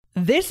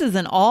This is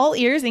an All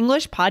Ears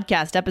English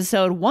podcast,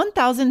 episode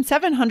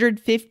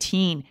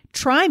 1715.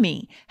 Try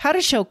Me, how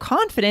to show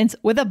confidence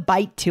with a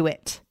bite to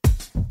it.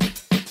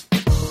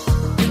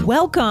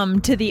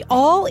 Welcome to the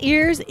All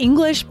Ears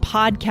English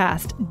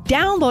podcast,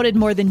 downloaded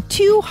more than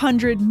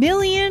 200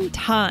 million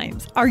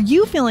times. Are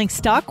you feeling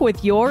stuck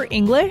with your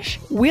English?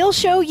 We'll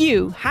show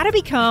you how to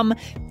become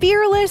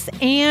fearless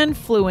and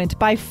fluent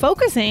by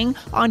focusing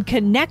on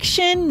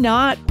connection,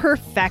 not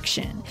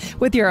perfection.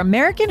 With your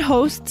American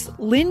hosts,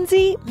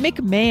 Lindsay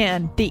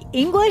McMahon, the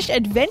English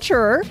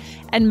adventurer,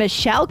 and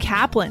Michelle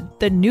Kaplan,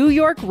 the New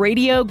York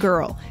radio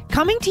girl,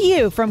 coming to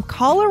you from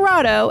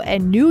Colorado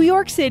and New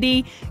York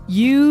City,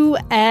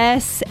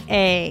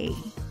 USA.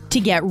 To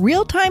get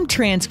real-time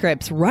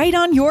transcripts right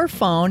on your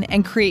phone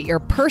and create your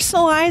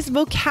personalized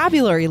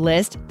vocabulary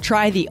list,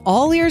 try the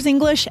All Ears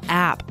English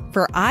app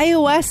for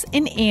iOS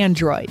and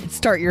Android.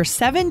 Start your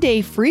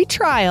 7-day free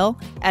trial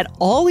at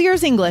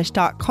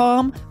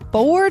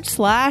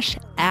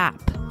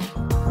allearsenglish.com/app.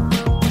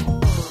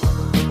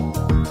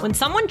 When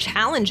someone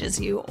challenges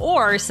you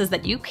or says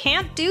that you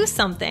can't do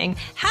something,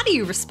 how do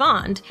you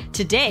respond?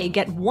 Today,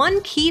 get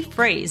one key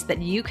phrase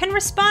that you can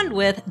respond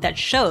with that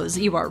shows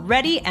you are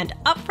ready and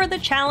up for the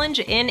challenge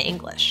in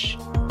English.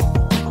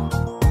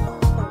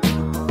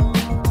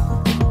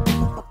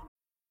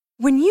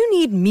 When you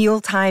need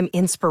mealtime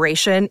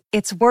inspiration,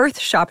 it's worth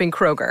shopping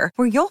Kroger,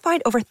 where you'll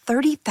find over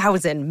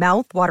 30,000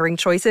 mouth-watering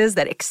choices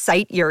that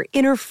excite your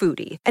inner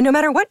foodie. And no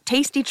matter what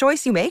tasty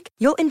choice you make,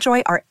 you'll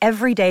enjoy our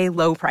everyday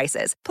low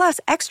prices, plus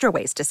extra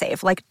ways to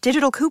save, like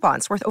digital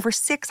coupons worth over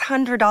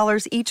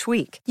 $600 each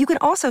week. You can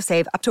also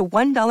save up to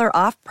 $1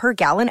 off per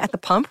gallon at the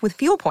pump with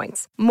fuel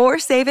points. More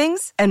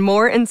savings and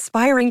more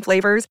inspiring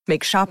flavors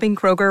make shopping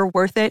Kroger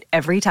worth it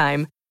every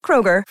time.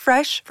 Kroger,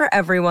 fresh for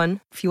everyone.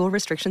 Fuel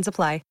restrictions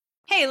apply.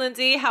 Hey,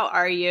 Lindsay, how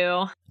are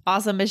you?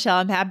 Awesome, Michelle.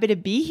 I'm happy to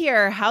be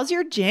here. How's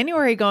your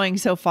January going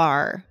so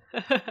far?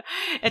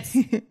 It's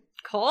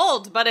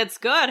cold, but it's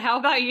good. How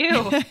about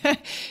you?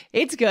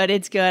 It's good.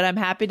 It's good. I'm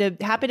happy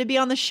to be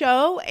on the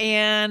show,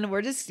 and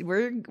we're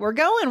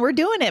going. We're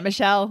doing it,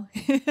 Michelle.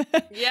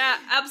 Yeah,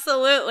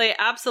 absolutely.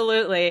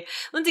 Absolutely.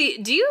 Lindsay,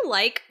 do you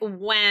like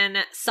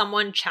when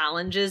someone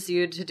challenges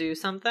you to do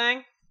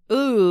something?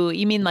 Ooh,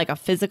 you mean like a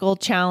physical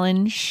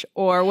challenge,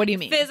 or what do you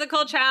mean?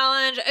 Physical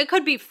challenge. It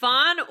could be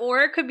fun,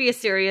 or it could be a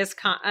serious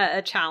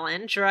a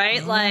challenge,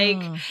 right?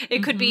 Like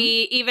it could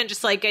be even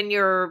just like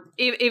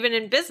even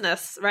in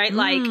business, right?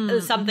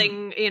 Like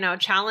something,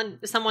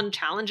 someone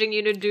challenging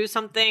you to do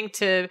something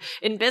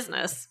in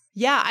business.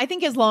 Yeah, I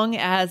think as long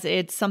as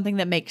it's something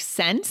that makes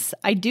sense,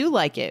 I do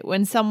like it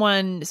when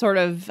someone sort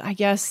of, I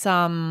guess,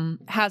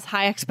 has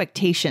high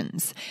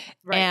expectations,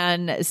 right,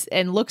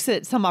 and looks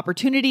at some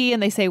opportunity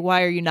and they say,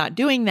 "Why are you not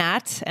doing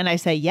that?" And I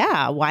say,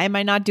 "Yeah, why am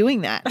I not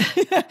doing that?"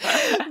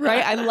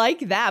 Right? I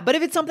like that. But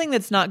if it's something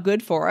that's not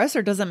good for us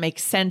or doesn't make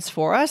sense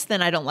for us,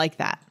 then I don't like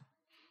that.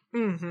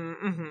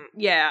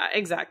 Yeah,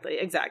 exactly.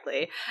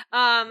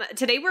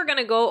 Today we're going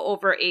to go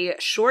over a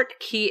short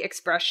key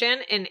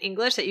expression in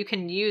English that you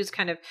can use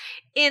kind of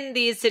in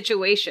these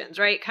situations,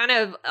 right? Kind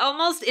of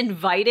almost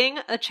inviting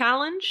a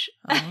challenge.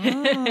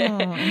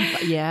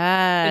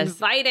 Yes.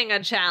 Inviting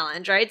a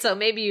challenge, right? So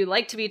maybe you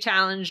like to be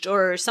challenged,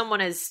 or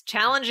someone is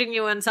challenging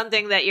you in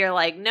something that you're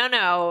like,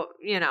 no,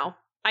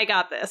 I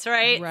got this,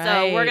 right?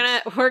 So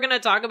we're gonna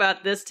talk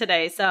about this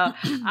today. So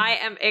I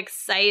am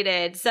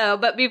excited.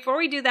 But before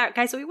we do that,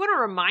 guys, we want to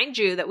remind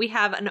you that we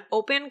have an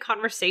open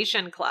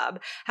conversation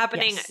club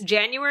happening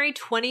January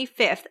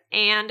 25th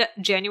and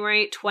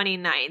January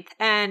 29th.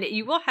 And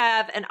you will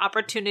have an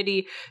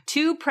opportunity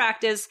to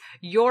practice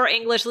your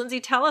English. Lindsay,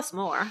 tell us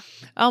more.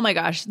 Oh my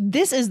gosh.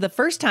 This is the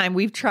first time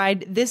we've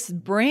tried this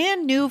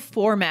brand new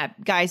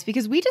format, guys,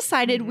 because we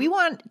decided we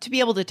want to be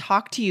able to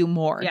talk to you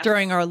more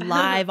during our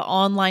live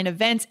online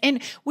event.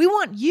 And we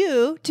want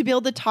you to be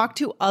able to talk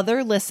to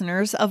other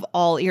listeners of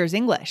All Ears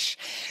English.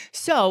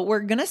 So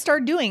we're going to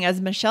start doing, as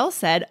Michelle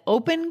said,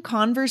 open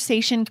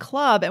conversation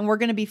club. And we're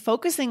going to be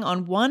focusing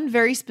on one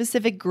very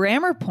specific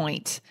grammar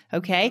point.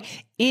 Okay.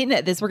 In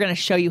this, we're going to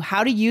show you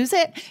how to use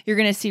it. You're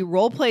going to see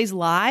role plays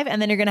live, and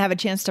then you're going to have a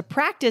chance to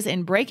practice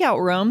in breakout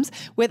rooms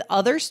with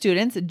other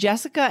students.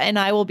 Jessica and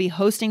I will be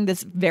hosting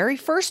this very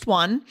first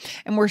one,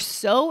 and we're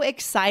so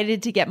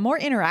excited to get more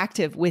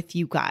interactive with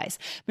you guys.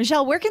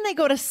 Michelle, where can they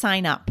go to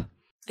sign up?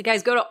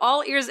 Guys, go to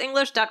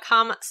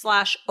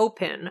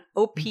allearsenglish.com/open,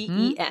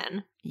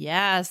 OPEN.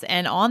 Yes.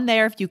 And on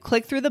there, if you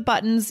click through the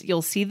buttons,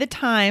 you'll see the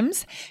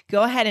times.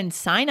 Go ahead and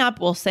sign up.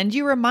 We'll send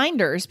you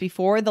reminders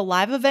before the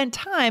live event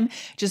time.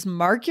 Just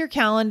mark your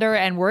calendar,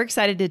 and we're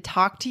excited to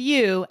talk to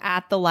you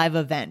at the live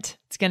event.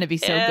 It's going to be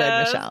so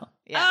good, Michelle.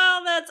 Yeah.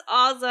 Oh, that's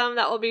awesome.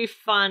 That will be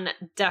fun.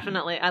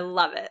 Definitely. I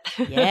love it.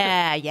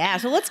 Yeah.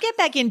 So let's get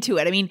back into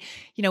it. I mean,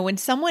 when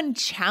someone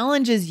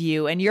challenges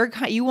you and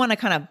you want to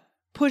kind of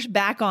push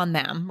back on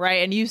them,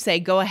 right? And you say,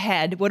 "Go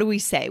ahead." What do we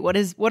say?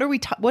 What's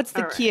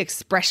the key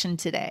expression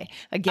today?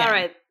 Again. All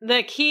right.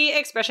 The key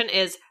expression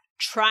is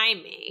try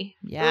me.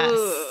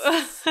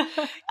 Yes.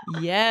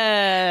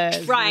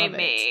 Yes. Try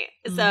me.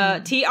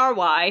 So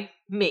TRY.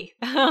 me.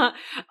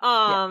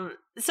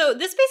 So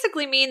this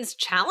basically means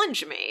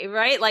challenge me,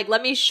 right? Like,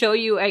 let me show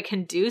you I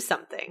can do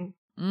something.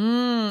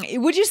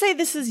 Would you say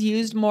this is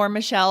used more,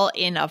 Michelle,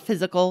 in a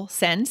physical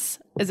sense?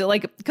 Is it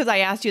like, because I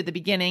asked you at the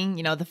beginning,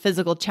 the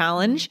physical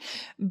challenge,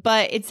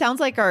 but it sounds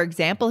like our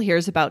example here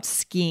is about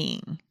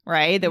skiing,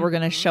 right? That we're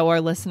going to show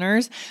our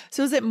listeners.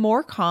 So is it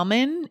more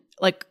common,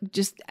 like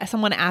just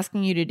someone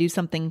asking you to do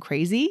something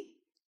crazy?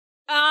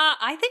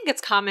 I think it's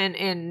common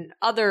in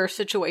other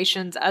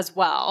situations as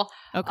well.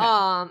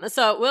 Okay.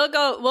 So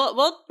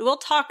we'll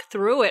talk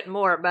through it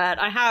more, but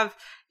I have,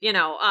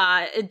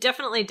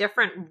 definitely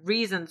different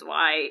reasons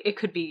why it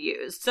could be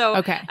used. So,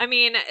 okay. I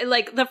mean,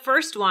 like the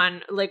first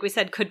one, like we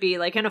said, could be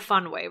like in a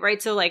fun way, right?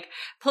 So like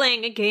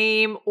playing a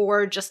game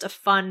or just a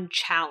fun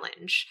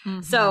challenge.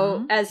 Mm-hmm.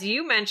 So as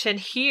you mentioned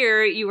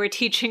here, you were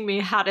teaching me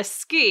how to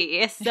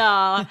ski.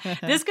 So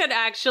this could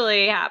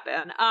actually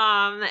happen.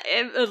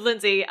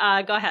 Lindsay,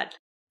 go ahead.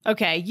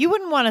 Okay. You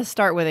wouldn't want to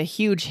start with a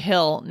huge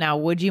hill now,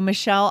 would you,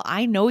 Michelle?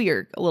 I know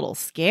you're a little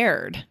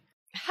scared.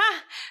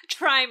 Ha!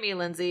 Try me,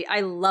 Lindsay.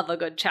 I love a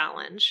good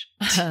challenge.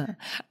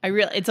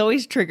 It's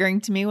always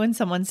triggering to me when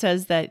someone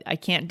says that I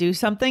can't do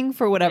something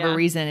for whatever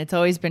reason. It's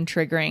always been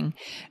triggering.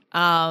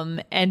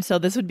 And so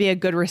this would be a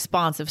good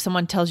response if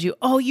someone tells you,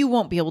 oh, you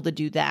won't be able to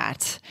do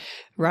that.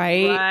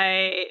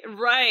 Right?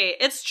 Right.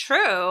 It's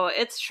true.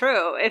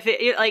 If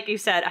it, like you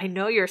said, I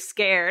know you're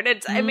scared.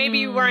 It's maybe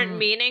you weren't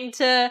meaning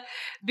to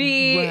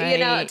be,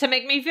 to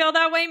make me feel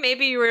that way.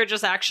 Maybe you were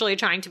just actually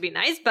trying to be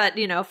nice. But,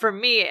 for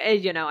me,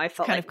 I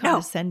felt kind of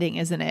condescending,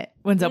 isn't it?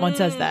 When someone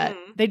says that,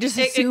 they just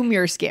assume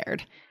you're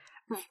scared.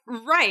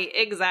 Right.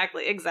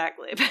 Exactly.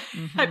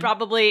 Mm-hmm. I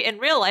probably in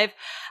real life,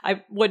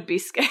 I would be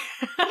scared.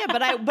 Yeah,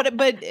 but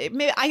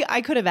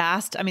I could have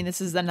asked, I mean,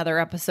 this is another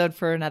episode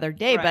for another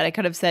day, right. But I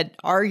could have said,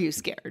 are you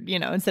scared?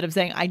 Instead of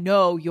saying, I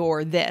know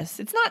you're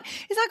this. It's not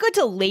good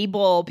to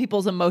label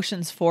people's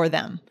emotions for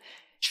them.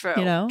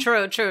 True.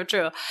 True.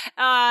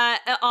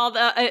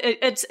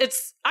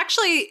 It's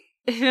actually,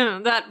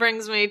 that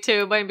brings me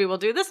to, maybe we'll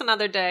do this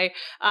another day,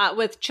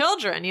 with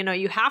children.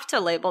 You have to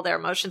label their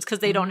emotions because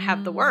they don't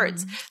have the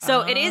words.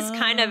 So it is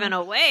kind of, in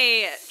a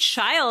way,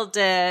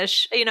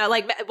 childish,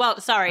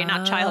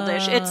 not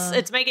childish.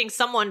 It's making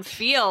someone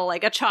feel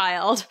like a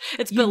child.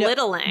 It's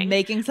belittling.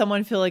 Making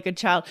someone feel like a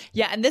child.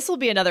 Yeah. And this will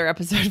be another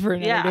episode for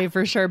another day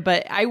for sure.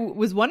 But I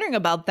was wondering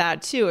about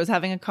that too. I was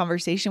having a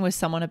conversation with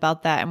someone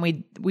about that and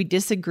we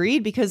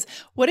disagreed, because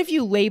what if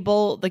you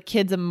label the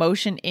kid's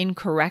emotion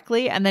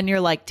incorrectly and then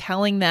you're like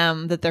telling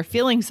them that they're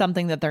feeling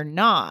something that they're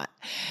not?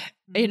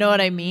 You know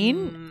what I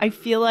mean? I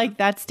feel like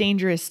that's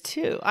dangerous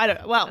too.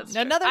 Another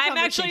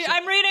conversation.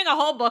 I'm reading a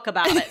whole book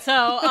about it.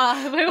 So,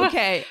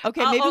 okay.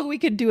 Maybe we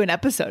could do an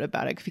episode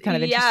about it. It could be kind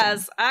of interesting.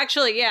 Yes,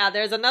 actually,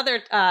 there's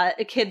another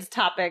kids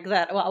topic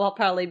that I'll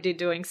probably be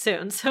doing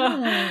soon.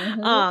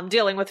 So,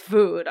 dealing with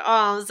food.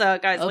 So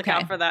guys, look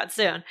out for that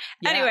soon.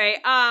 Yeah. Anyway,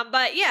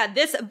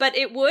 but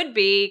it would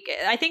be,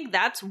 I think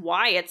that's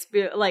why it's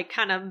like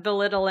kind of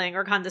belittling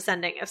or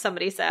condescending if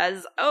somebody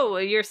says, oh,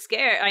 you're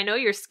scared. I know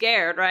you're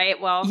scared, right?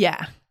 Well, yeah.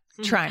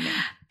 Try me.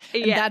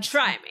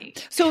 Try me.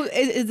 So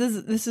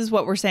this is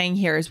what we're saying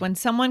here is when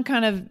someone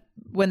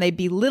when they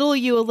belittle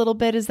you a little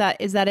bit, is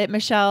that it,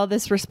 Michelle?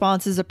 This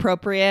response is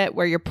appropriate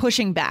where you're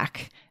pushing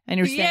back and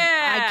you're saying,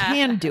 I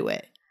can do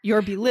it.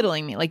 You're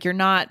belittling me. Like you're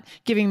not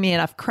giving me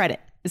enough credit.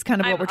 Is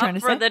kind of what we're trying to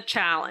say. I'm up for the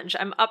challenge.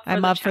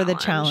 For the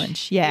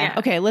challenge. Yeah.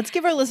 Okay. Let's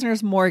give our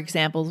listeners more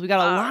examples. We got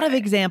a lot of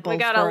examples. We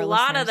got a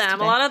lot of them,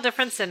 today. A lot of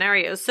different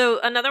scenarios. So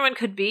another one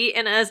could be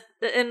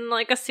in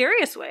like a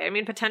serious way. I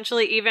mean,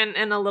 potentially even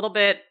in a little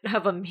bit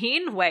of a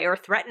mean way or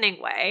threatening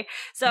way.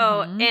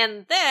 So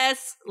in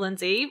this,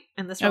 Lindsay,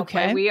 in this role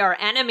play, we are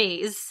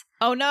enemies.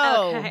 Oh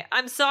no. Okay.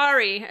 I'm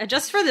sorry.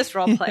 Just for this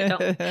role play.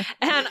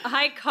 And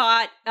I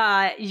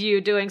caught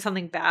you doing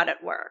something bad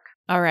at work.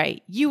 All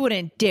right. You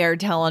wouldn't dare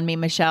tell on me,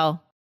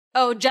 Michelle.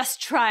 Oh, just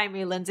try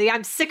me, Lindsay.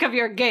 I'm sick of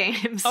your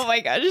games. Oh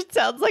my gosh. It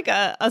sounds like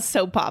a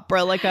soap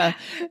opera, like a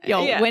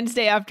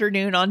Wednesday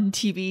afternoon on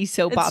TV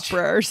soap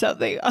opera or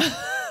something.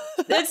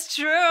 It's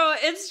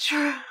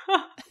true.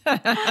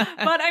 But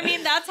I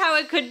mean, that's how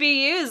it could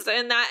be used.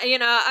 And that,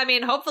 I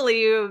mean, hopefully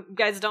you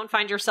guys don't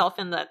find yourself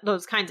in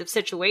those kinds of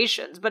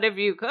situations. But if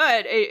you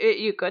could,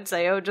 you could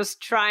say, oh, just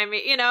try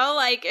me,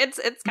 like it's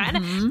kind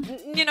of,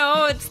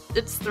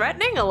 it's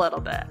threatening a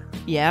little bit.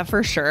 Yeah,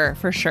 for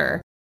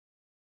sure.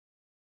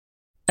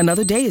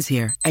 Another day is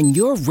here and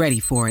you're ready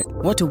for it.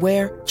 What to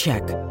wear?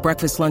 Check.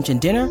 Breakfast, lunch,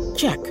 and dinner?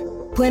 Check.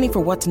 Planning for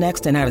what's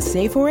next and how to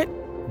save for it?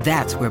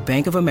 That's where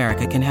Bank of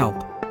America can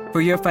help. For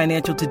your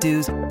financial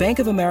to-dos, Bank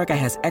of America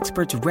has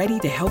experts ready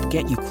to help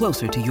get you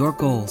closer to your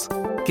goals.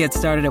 Get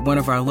started at one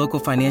of our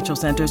local financial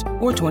centers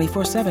or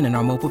 24/7 in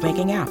our mobile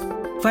banking app.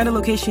 Find a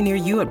location near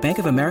you at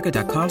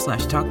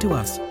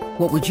bankofamerica.com/talktous.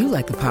 What would you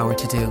like the power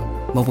to do?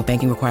 Mobile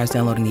banking requires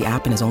downloading the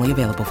app and is only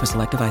available for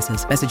select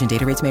devices. Message and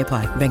data rates may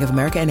apply. Bank of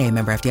America NA,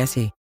 member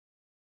FDIC.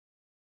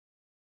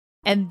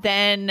 And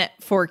then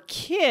for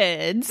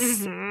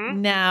kids,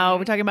 now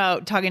we're talking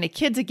about talking to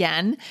kids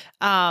again.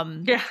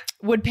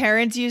 Would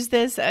parents use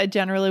this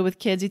generally with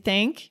kids, you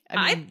think?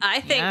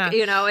 I think,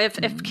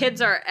 if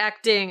kids are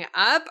acting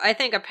up, I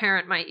think a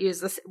parent might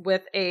use this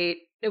with a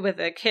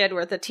kid,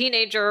 with a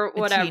teenager,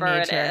 whatever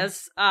it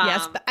is.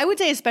 Yes, but I would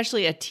say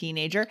especially a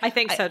teenager. I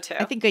think so too.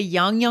 I think a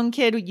young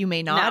kid, you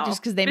may not,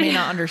 just because they may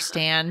not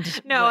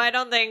understand. No, I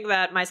don't think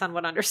that my son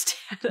would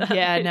understand that.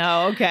 Yeah,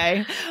 no,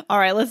 okay. All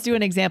right, let's do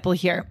an example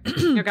here.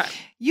 Okay.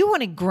 You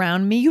want to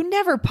ground me, you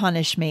never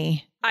punish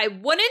me. I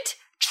wouldn't.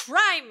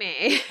 Try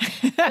me.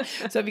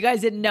 So if you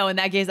guys didn't know, in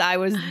that case, I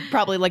was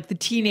probably like the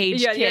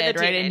teenage kid,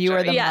 right? And you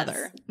were the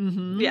mother.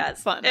 Mm-hmm.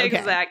 Yes, fun.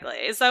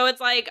 Exactly. So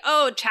it's like,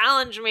 oh,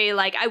 challenge me.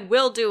 Like, I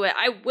will do it.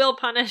 I will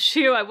punish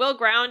you. I will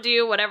ground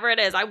you, whatever it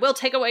is. I will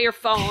take away your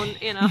phone,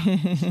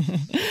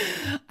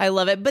 I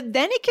love it. But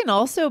then it can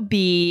also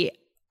be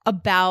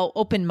about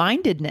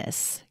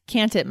open-mindedness,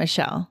 can't it,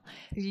 Michelle?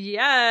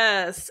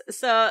 Yes.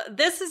 So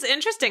this is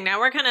interesting. Now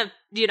we're kind of,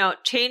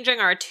 changing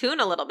our tune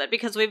a little bit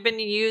because we've been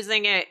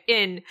using it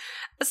in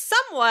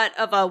somewhat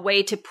of a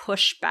way to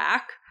push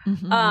back.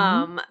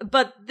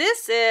 But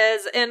this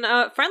is in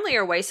a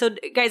friendlier way. So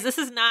guys, this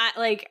is not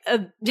like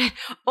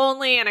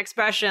only an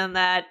expression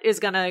that is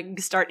going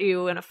to start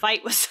you in a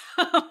fight with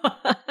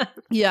someone.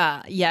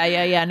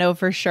 Yeah. No,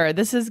 for sure.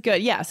 This is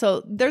good. Yeah.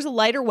 So there's a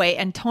lighter way,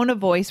 and tone of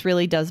voice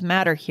really does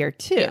matter here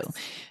too. Yes.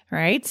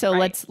 Right. So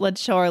let's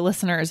show our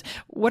listeners,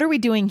 what are we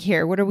doing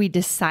here? What are we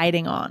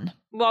deciding on?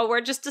 Well,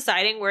 we're just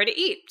deciding where to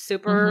eat.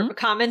 Super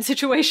common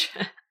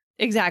situation.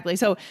 Exactly.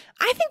 So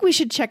I think we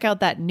should check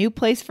out that new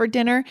place for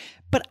dinner,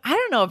 but I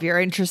don't know if you're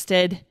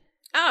interested.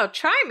 Oh,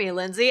 try me,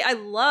 Lindsay. I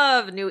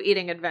love new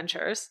eating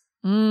adventures.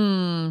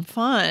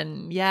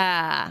 Fun.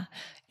 Yeah.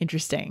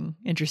 Interesting.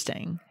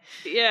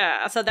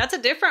 Yeah. So that's a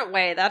different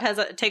way.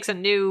 That takes a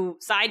new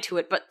side to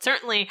it. But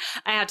certainly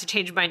I had to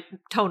change my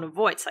tone of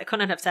voice. I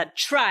couldn't have said,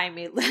 try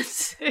me,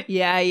 Lindsay.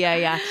 Yeah.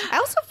 I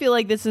also feel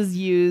like this is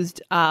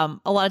used a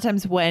lot of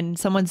times when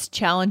someone's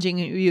challenging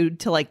you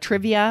to like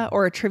trivia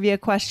or a trivia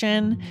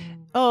question.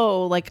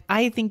 Oh, like,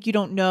 I think you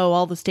don't know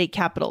all the state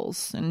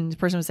capitals. And the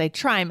person would say,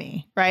 try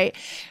me, right?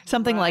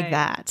 Something like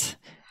that.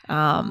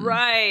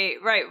 Right.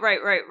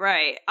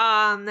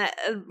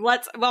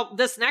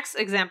 This next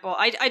example,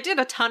 I did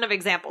a ton of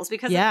examples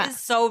because it is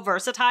so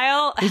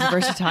versatile. It's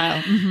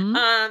versatile.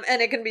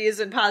 And it can be used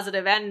in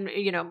positive and,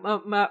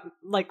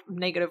 like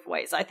negative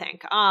ways, I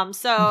think. All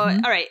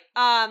right.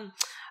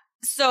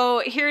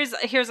 So here's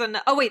this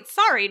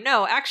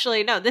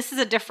is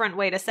a different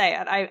way to say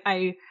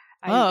it.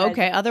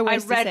 Other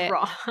ways to say it. I read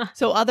wrong.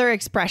 So other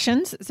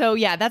expressions. So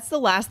yeah, that's the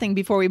last thing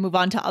before we move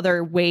on to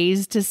other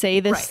ways to say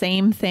the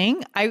same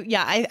thing.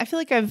 I feel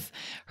like I've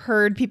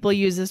heard people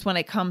use this when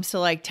it comes to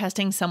like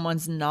testing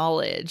someone's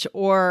knowledge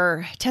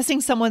or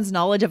testing someone's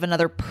knowledge of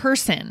another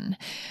person.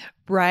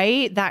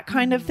 Right? That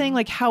kind of thing.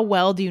 Like, how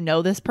well do you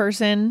know this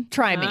person?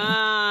 Try me.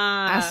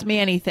 Ask me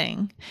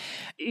anything.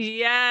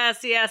 Yes.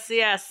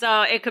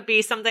 So it could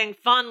be something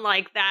fun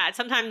like that.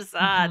 Sometimes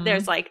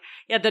there's like,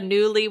 the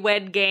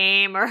newlywed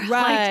game or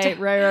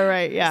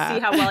right. Yeah. See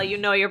how well you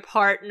know your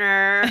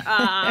partner.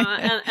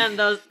 And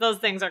those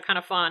things are kind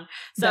of fun.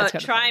 So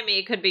try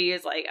me could be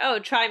used like, oh,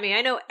 try me.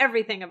 I know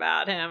everything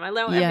about him. I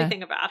know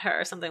everything about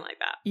her, or something like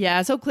that.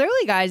 Yeah. So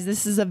clearly, guys,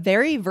 this is a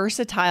very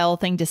versatile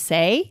thing to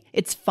say.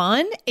 It's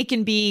fun. It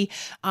can be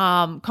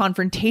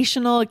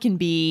confrontational. It can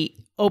be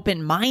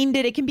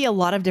open-minded. It can be a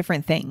lot of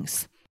different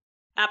things.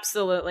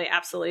 Absolutely.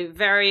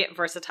 Very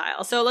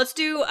versatile. So let's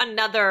do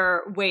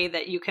another way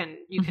that you can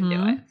do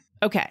it.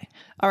 Okay.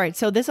 All right.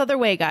 So this other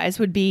way, guys,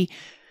 would be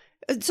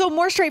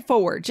more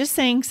straightforward. Just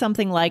saying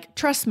something like,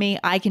 trust me,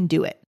 I can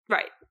do it.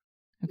 Right.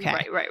 Okay.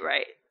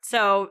 Right.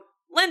 So,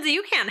 Lindsay,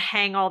 you can't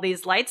hang all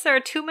these lights. There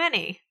are too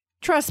many.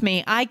 Trust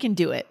me, I can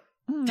do it.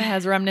 It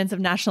has remnants of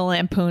National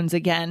Lampoons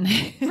again.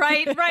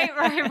 Right.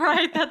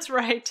 That's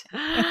right.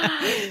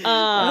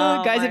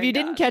 Guys, if you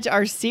didn't catch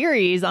our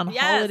series on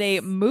holiday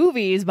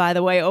movies, by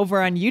the way,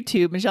 over on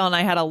YouTube, Michelle and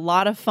I had a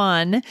lot of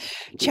fun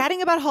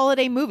chatting about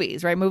holiday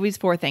movies, right? Movies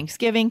for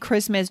Thanksgiving,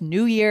 Christmas,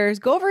 New Year's.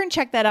 Go over and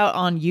check that out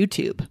on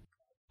YouTube.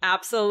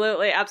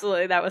 Absolutely.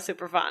 That was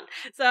super fun.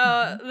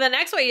 So the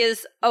next way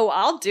is, oh,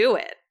 I'll do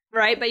it,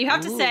 right? But you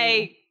have to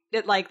say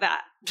it like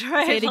that.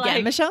 Right? Say it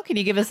again, Michelle. Can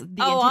you give us the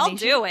intonation? I'll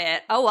do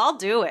it. I'll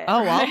do it.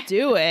 I'll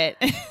do it.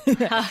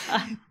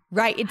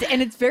 Right.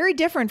 It's very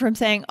different from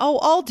saying, oh,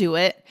 I'll do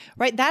it.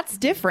 Right. That's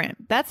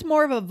different. That's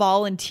more of a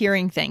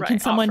volunteering thing. Right, can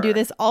someone do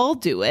this? I'll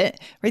do it.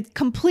 Right.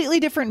 Completely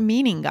different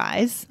meaning,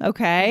 guys.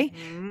 Okay.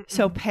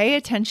 So pay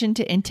attention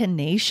to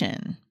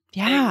intonation.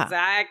 Yeah.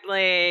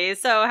 Exactly.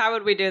 So how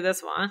would we do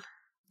this one?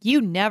 You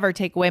never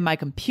take away my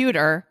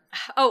computer.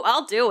 Oh,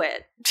 I'll do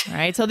it.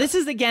 Right. So this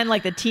is, again,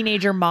 like the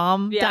teenager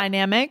mom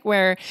dynamic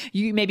where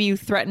you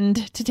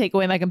threatened to take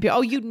away my computer.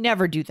 Oh, you'd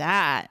never do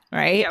that.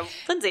 Right. Yeah.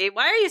 Lindsay,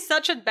 why are you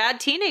such a bad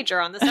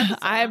teenager on this episode?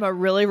 I'm a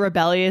really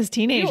rebellious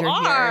teenager. You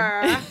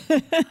are.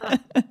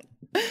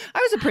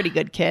 I was a pretty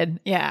good kid.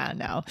 Yeah,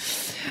 no.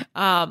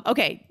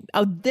 Okay.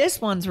 Oh, this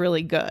one's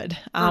really good.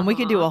 We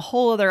could do a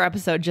whole other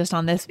episode just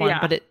on this one,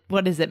 but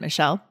what is it,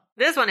 Michelle?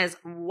 This one is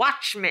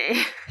Watch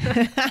Me.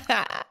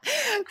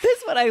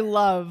 This one I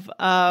love.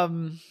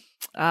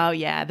 Oh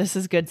yeah, this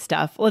is good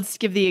stuff. Let's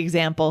give the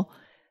example.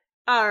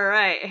 All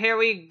right, here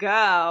we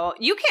go.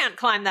 You can't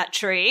climb that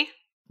tree.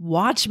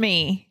 Watch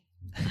me.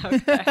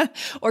 Okay.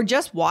 Or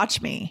just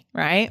watch me,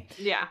 right?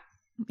 Yeah.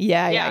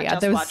 Yeah.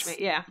 Just watch me.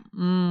 Yeah.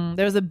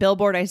 There was a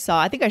billboard I saw.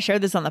 I think I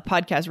shared this on the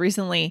podcast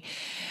recently.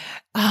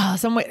 I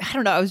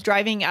don't know. I was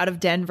driving out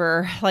of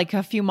Denver like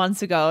a few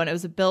months ago, and it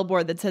was a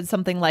billboard that said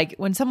something like,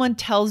 when someone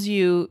tells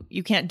you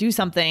you can't do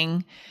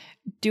something,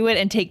 do it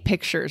and take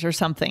pictures or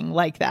something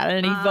like that.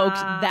 And it evoked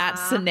that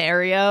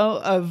scenario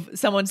of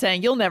someone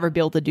saying, you'll never be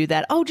able to do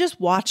that. Oh, just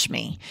watch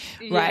me.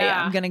 Right.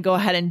 I'm going to go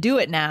ahead and do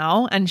it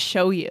now and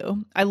show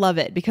you. I love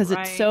it because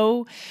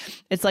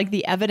it's like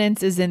the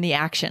evidence is in the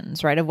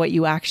actions, right? Of what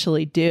you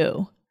actually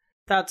do.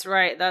 That's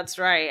right.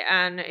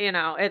 And,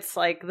 it's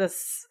like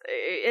this,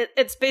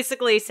 it's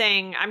basically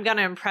saying, I'm going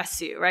to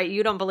impress you, right?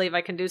 You don't believe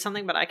I can do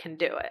something, but I can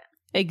do it.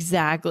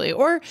 Exactly.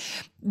 Or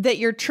that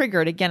you're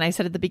triggered. Again, I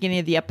said at the beginning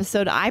of the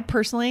episode, I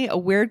personally, a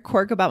weird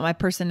quirk about my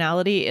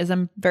personality is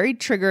I'm very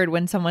triggered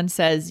when someone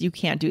says you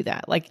can't do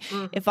that. Like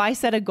if I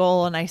set a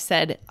goal and I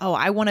said, oh,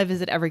 I want to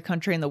visit every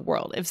country in the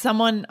world.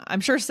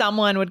 I'm sure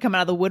someone would come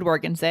out of the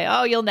woodwork and say,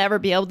 oh, you'll never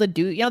be able to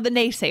do, the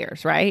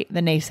naysayers, right? The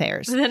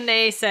naysayers.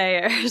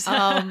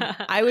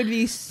 I would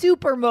be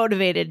super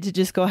motivated to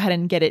just go ahead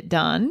and get it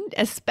done.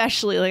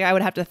 Especially like I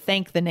would have to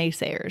thank the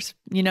naysayers,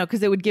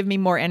 because it would give me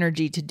more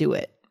energy to do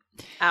it.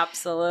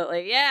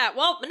 Absolutely. Yeah.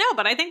 Well, no,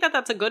 but I think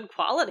that's a good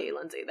quality,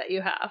 Lindsay, that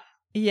you have.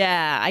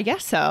 Yeah, I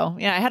guess so.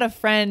 Yeah, I had a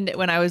friend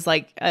when I was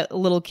like a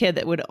little kid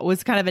that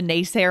was kind of a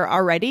naysayer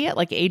already at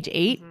like age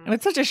 8. Mm-hmm. And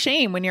it's such a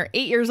shame when you're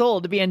 8 years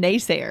old to be a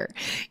naysayer.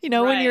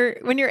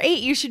 When you're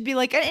 8, you should be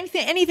like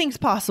anything's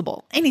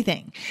possible,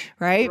 anything,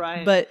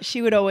 right? But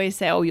she would always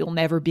say, "Oh, you'll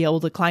never be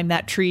able to climb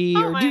that tree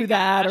or do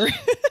that," or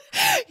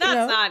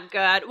that's not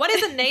good. What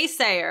is a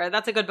naysayer?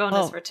 That's a good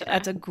bonus for today.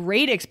 That's a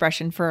great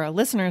expression for our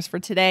listeners for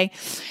today.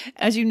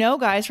 As you know,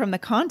 guys, from the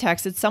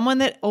context, it's someone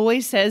that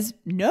always says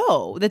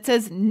no, that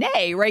says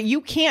nay, right?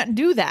 You can't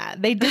do that.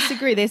 They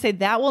disagree. They say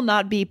that will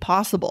not be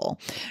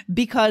possible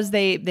because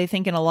they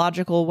think in a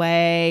logical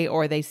way,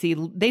 or they see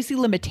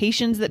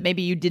limitations that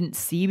maybe you didn't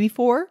see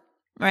before,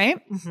 right?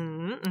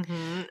 Mm-hmm,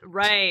 mm-hmm.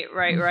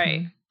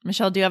 Right.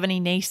 Michelle, do you have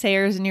any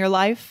naysayers in your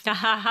life? Not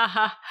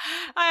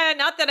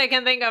that I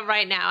can think of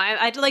right now.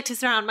 I'd like to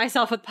surround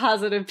myself with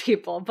positive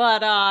people,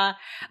 but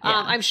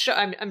I'm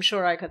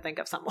sure I could think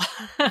of someone.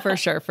 For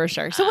sure.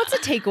 So what's the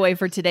takeaway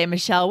for today,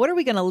 Michelle? What are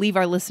we going to leave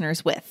our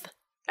listeners with?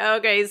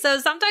 Okay, so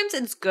sometimes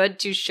it's good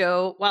to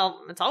show,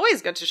 it's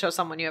always good to show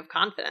someone you have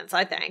confidence,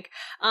 I think.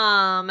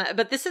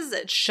 But this is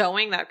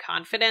showing that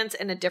confidence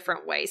in a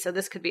different way. So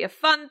this could be a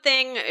fun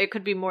thing. It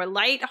could be more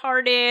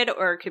lighthearted,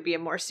 or it could be a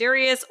more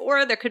serious,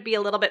 or there could be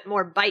a little bit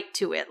more bite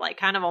to it, like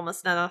kind of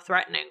almost in a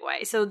threatening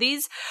way. So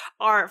these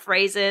are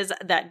phrases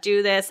that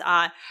do this.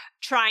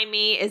 Try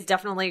me is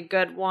definitely a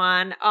good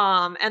one.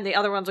 And the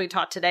other ones we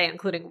taught today,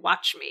 including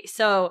watch me.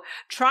 So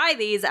try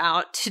these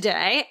out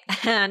today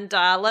and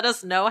let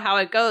us know how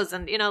it goes.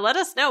 And, let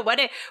us know what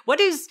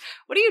do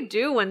you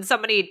do when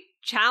somebody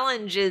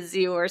challenges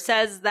you or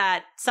says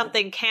that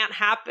something can't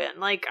happen?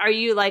 Like, are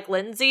you like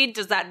Lindsay?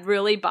 Does that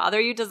really bother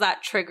you? Does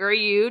that trigger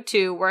you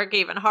to work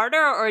even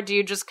harder, or do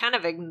you just kind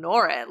of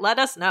ignore it? Let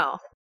us know.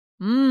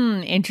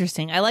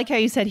 Interesting. I like how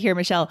you said here,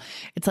 Michelle,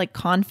 it's like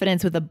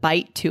confidence with a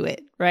bite to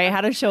it, right?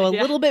 How to show a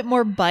little bit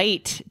more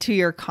bite to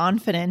your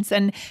confidence,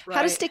 and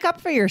how to stick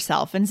up for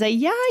yourself and say,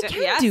 I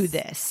can do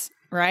this,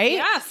 right?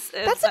 Yes.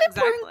 That's an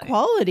important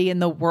quality in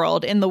the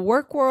world, in the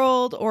work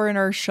world, or in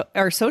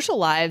our social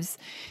lives.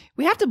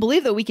 We have to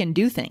believe that we can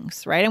do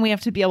things, right? And we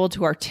have to be able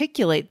to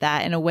articulate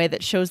that in a way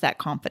that shows that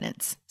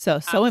confidence.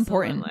 So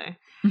important.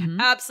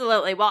 Mm-hmm.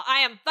 Absolutely. Well, I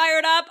am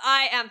fired up.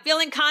 I am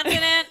feeling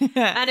confident.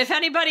 And if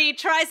anybody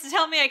tries to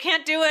tell me I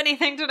can't do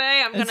anything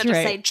today, I'm going to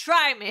just say,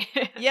 try me.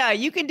 Yeah,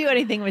 you can do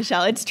anything,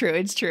 Michelle. It's true.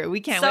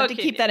 We can't. We have to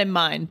keep that in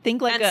mind.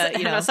 Think like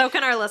so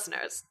can our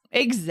listeners.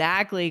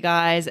 Exactly,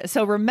 guys.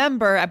 So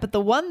remember, but the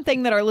one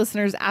thing that our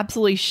listeners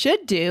absolutely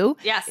should do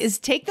is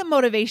take the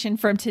motivation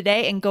from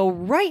today and go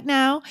right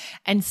now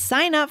and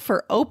sign up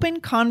for Open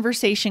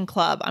Conversation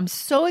Club. I'm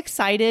so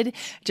excited.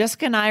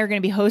 Jessica and I are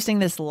going to be hosting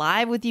this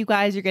live with you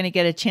guys. You're going to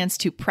get a chance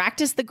to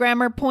practice the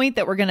grammar point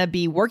that we're going to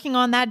be working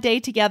on that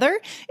day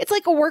together. It's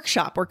like a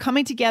workshop. We're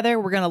coming together,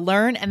 we're going to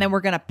learn, and then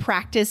we're going to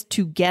practice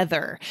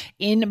together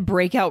in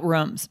breakout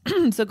rooms.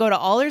 So go to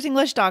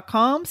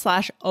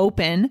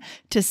allearsenglish.com/open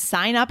to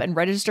sign up and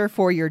register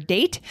for your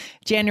date,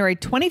 January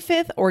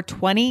 25th or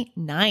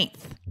 29th.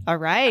 All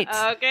right.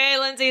 Okay,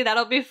 Lindsay,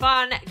 that'll be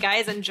fun.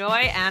 Guys,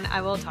 enjoy, and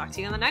I will talk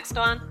to you in the next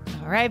one.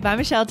 All right. Bye,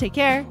 Michelle. Take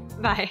care.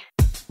 Bye.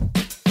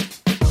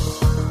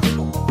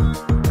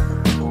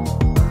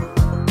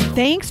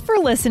 Thanks for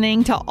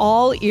listening to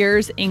All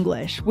Ears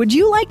English. Would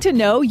you like to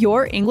know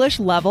your English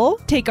level?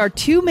 Take our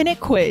 2-minute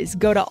quiz.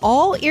 Go to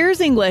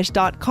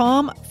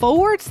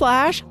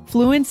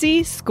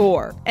allearsenglish.com/fluency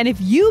score. And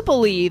if you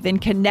believe in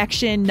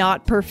connection,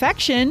 not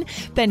perfection,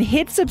 then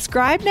hit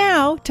subscribe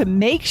now to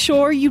make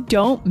sure you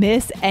don't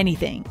miss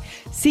anything.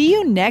 See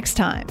you next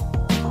time.